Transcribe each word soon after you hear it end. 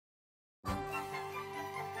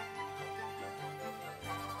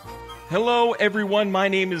Hello everyone, my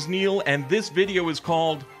name is Neal, and this video is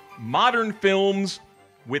called Modern Films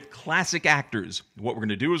with Classic Actors. What we're going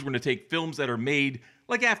to do is we're going to take films that are made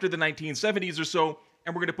like after the 1970s or so,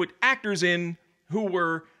 and we're going to put actors in who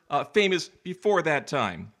were famous before that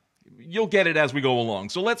time. You'll get it as we go along.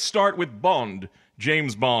 So let's start with Bond,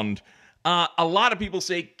 James Bond. A lot of people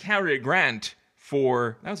say Cary Grant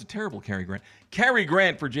for... That was a terrible Cary Grant. Cary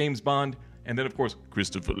Grant for James Bond, and then of course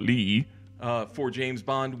Christopher Lee for James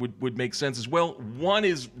Bond would make sense as well. One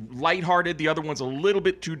is lighthearted, the other one's a little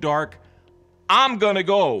bit too dark. I'm gonna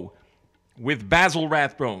go with Basil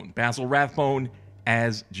Rathbone. Basil Rathbone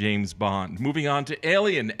as James Bond. Moving on to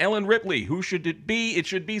Alien, Ellen Ripley. Who should it be? It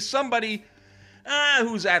should be somebody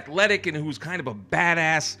who's athletic and who's kind of a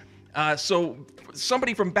badass. So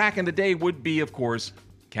somebody from back in the day would be, of course,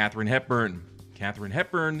 Katharine Hepburn. Katharine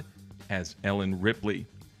Hepburn as Ellen Ripley.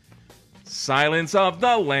 Silence of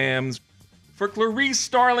the Lambs. For Clarice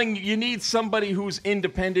Starling, you need somebody who's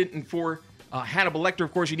independent, and for Hannibal Lecter,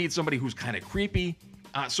 of course, you need somebody who's kind of creepy.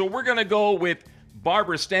 So we're going to go with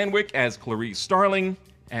Barbara Stanwyck as Clarice Starling,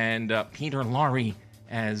 and Peter Lorre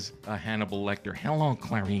as Hannibal Lecter. Hello,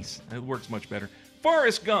 Clarice. It works much better.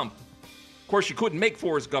 Forrest Gump. Of course, you couldn't make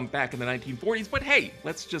Forrest Gump back in the 1940s, but hey,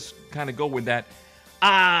 let's just kind of go with that.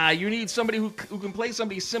 You need somebody who can play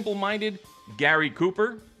somebody simple-minded. Gary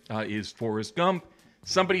Cooper is Forrest Gump.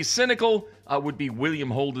 Somebody cynical would be William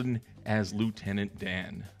Holden as Lieutenant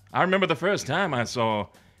Dan. I remember the first time I saw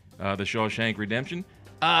The Shawshank Redemption.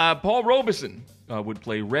 Paul Robeson would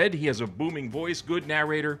play Red. He has a booming voice, good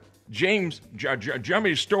narrator. Jimmy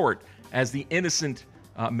Stewart as the innocent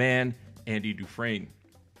man, Andy Dufresne.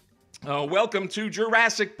 Welcome to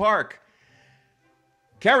Jurassic Park.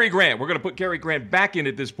 Cary Grant. We're going to put Cary Grant back in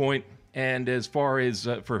at this point. And as far as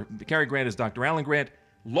for Cary Grant as Dr. Alan Grant,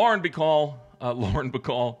 Lauren Bacall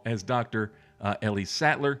as Dr. Ellie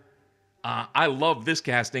Sattler. I love this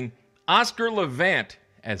casting. Oscar Levant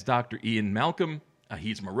as Dr. Ian Malcolm.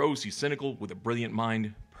 He's morose, he's cynical, with a brilliant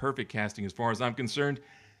mind. Perfect casting as far as I'm concerned.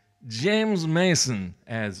 James Mason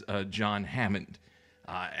as John Hammond.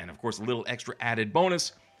 And of course, a little extra added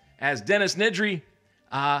bonus. As Dennis Nedry,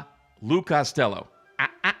 Lou Costello.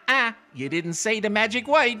 You didn't say the magic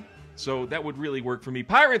word. So that would really work for me.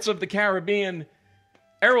 Pirates of the Caribbean.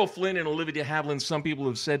 Errol Flynn and Olivia Havilland, some people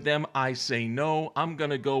have said them. I say no. I'm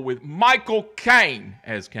going to go with Michael Caine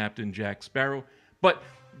as Captain Jack Sparrow. But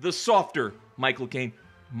the softer Michael Caine,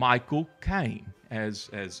 Michael Caine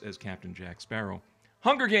as Captain Jack Sparrow.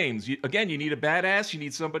 Hunger Games. Again, you need a badass. You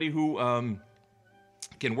need somebody who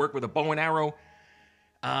can work with a bow and arrow.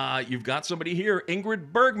 You've got somebody here,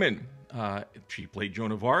 Ingrid Bergman. She played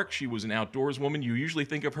Joan of Arc. She was an outdoors woman. You usually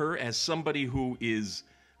think of her as somebody who is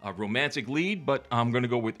a romantic lead, but I'm going to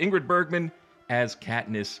go with Ingrid Bergman as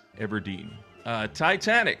Katniss Everdeen.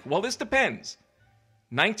 Titanic. Well, this depends.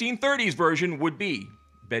 1930s version would be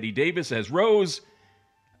Bette Davis as Rose,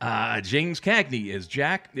 James Cagney as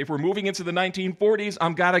Jack. If we're moving into the 1940s,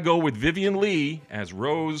 I'm got to go with Vivian Leigh as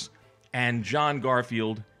Rose and John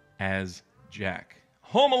Garfield as Jack.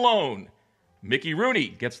 Home Alone. Mickey Rooney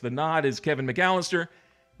gets the nod as Kevin McAllister.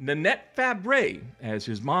 Nanette Fabray as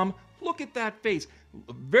his mom. Look at that face.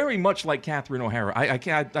 Very much like Catherine O'Hara. I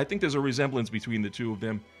think there's a resemblance between the two of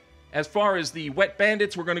them. As far as the Wet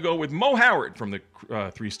Bandits, we're going to go with Mo Howard from the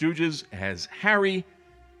Three Stooges as Harry.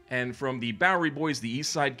 And from the Bowery Boys, the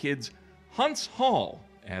East Side Kids, Hunts Hall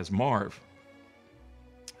as Marv.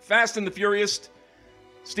 Fast and the Furious,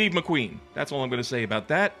 Steve McQueen. That's all I'm going to say about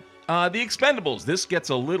that. The Expendables. This gets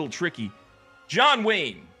a little tricky. John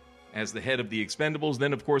Wayne as the head of the Expendables.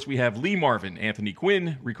 Then, of course, we have Lee Marvin, Anthony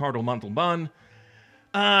Quinn, Ricardo Montalban,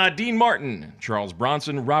 Dean Martin, Charles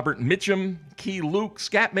Bronson, Robert Mitchum, Key Luke,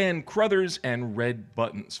 Scatman Crothers, and Red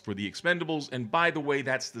Buttons for the Expendables. And by the way,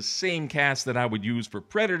 that's the same cast that I would use for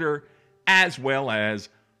Predator as well as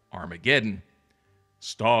Armageddon.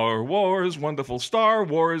 Star Wars, wonderful Star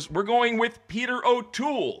Wars. We're going with Peter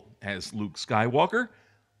O'Toole as Luke Skywalker,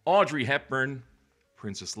 Audrey Hepburn,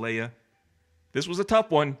 Princess Leia. This was a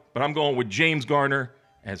tough one, but I'm going with James Garner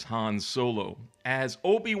as Han Solo. As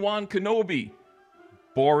Obi-Wan Kenobi,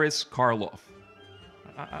 Boris Karloff.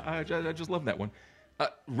 I just love that one.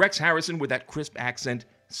 Rex Harrison with that crisp accent,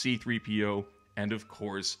 C-3PO. And of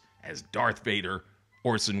course, as Darth Vader,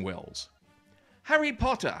 Orson Welles. Harry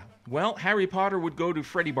Potter. Well, Harry Potter would go to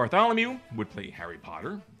Freddie Bartholomew, would play Harry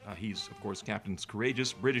Potter. He's, of course, Captain's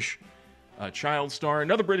Courageous, British child star.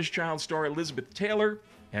 Another British child star, Elizabeth Taylor,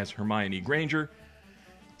 as Hermione Granger.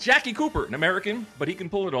 Jackie Cooper, an American, but he can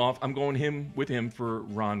pull it off. I'm going with him for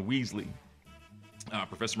Ron Weasley.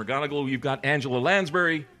 Professor McGonagall, you've got Angela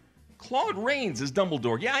Lansbury, Claude Rains is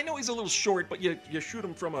Dumbledore. Yeah, I know he's a little short, but you shoot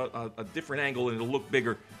him from a different angle and it'll look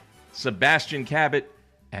bigger. Sebastian Cabot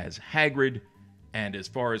as Hagrid. And as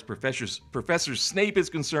far as Professor Snape is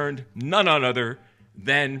concerned, none other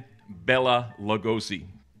than Bela Lugosi.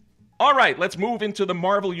 All right, let's move into the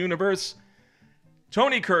Marvel Universe.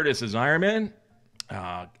 Tony Curtis as Iron Man.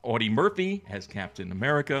 Audie Murphy as Captain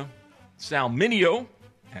America. Sal Mineo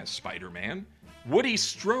as Spider-Man. Woody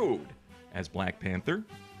Strode as Black Panther.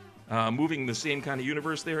 Moving the same kind of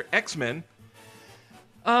universe there, X-Men.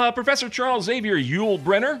 Professor Charles Xavier Yul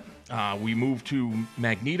Brenner. We move to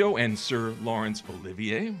Magneto and Sir Laurence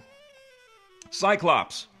Olivier.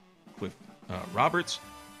 Cyclops, Cliff Roberts.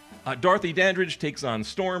 Dorothy Dandridge takes on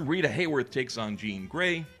Storm. Rita Hayworth takes on Jean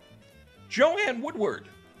Grey. Joanne Woodward.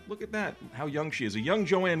 Look at that, how young she is. A young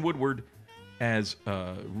Joanne Woodward as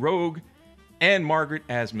Rogue. And Margaret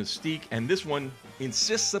as Mystique. And this one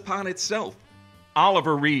insists upon itself.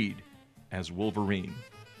 Oliver Reed as Wolverine.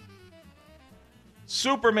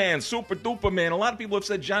 Superman, Super Duper Man. A lot of people have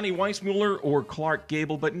said Johnny Weissmuller or Clark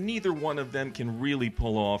Gable, but neither one of them can really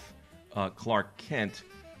pull off Clark Kent.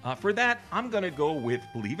 For that, I'm going to go with,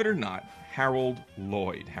 believe it or not, Harold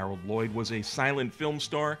Lloyd. Harold Lloyd was a silent film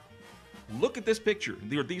star. Look at this picture.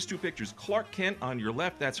 There are these two pictures. Clark Kent on your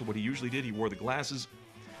left, that's what he usually did. He wore the glasses.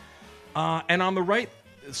 And on the right,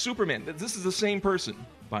 Superman. This is the same person,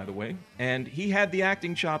 by the way. And he had the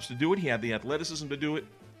acting chops to do it. He had the athleticism to do it.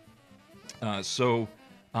 So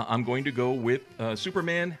I'm going to go with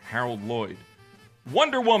Superman, Harold Lloyd.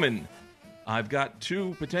 Wonder Woman. I've got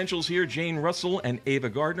two potentials here, Jane Russell and Ava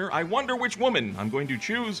Gardner. I wonder which woman I'm going to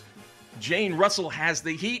choose. Jane Russell has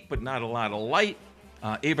the heat, but not a lot of light.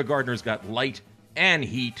 Ava Gardner's got light and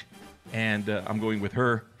heat, and I'm going with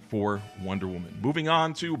her for Wonder Woman. Moving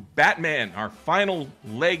on to Batman. Our final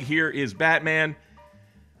leg here is Batman.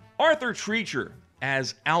 Arthur Treacher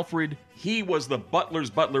as Alfred. He was the butler's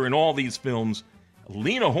butler in all these films.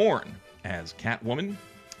 Lena Horne as Catwoman.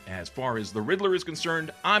 As far as the Riddler is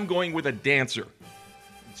concerned, I'm going with a dancer.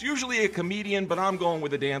 It's usually a comedian, but I'm going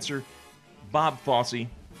with a dancer. Bob Fosse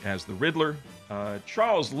as the Riddler.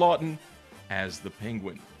 Charles Lawton as the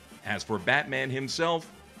Penguin. As for Batman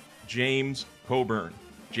himself, James Coburn.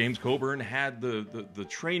 James Coburn had the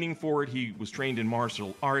training for it. He was trained in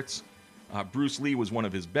martial arts. Bruce Lee was one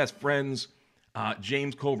of his best friends.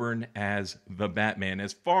 James Coburn as the Batman.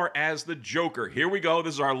 As far as the Joker, here we go.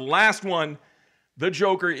 This is our last one. The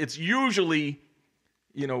Joker, it's usually,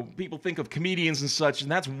 people think of comedians and such,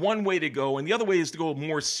 and that's one way to go. And the other way is to go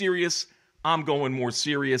more serious. I'm going more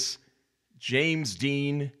serious. James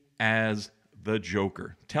Dean as the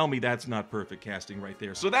Joker. Tell me that's not perfect casting right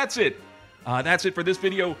there. So that's it. That's it for this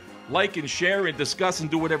video. Like and share and discuss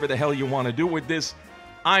and do whatever the hell you want to do with this.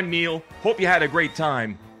 I'm Neal. Hope you had a great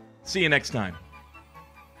time. See you next time.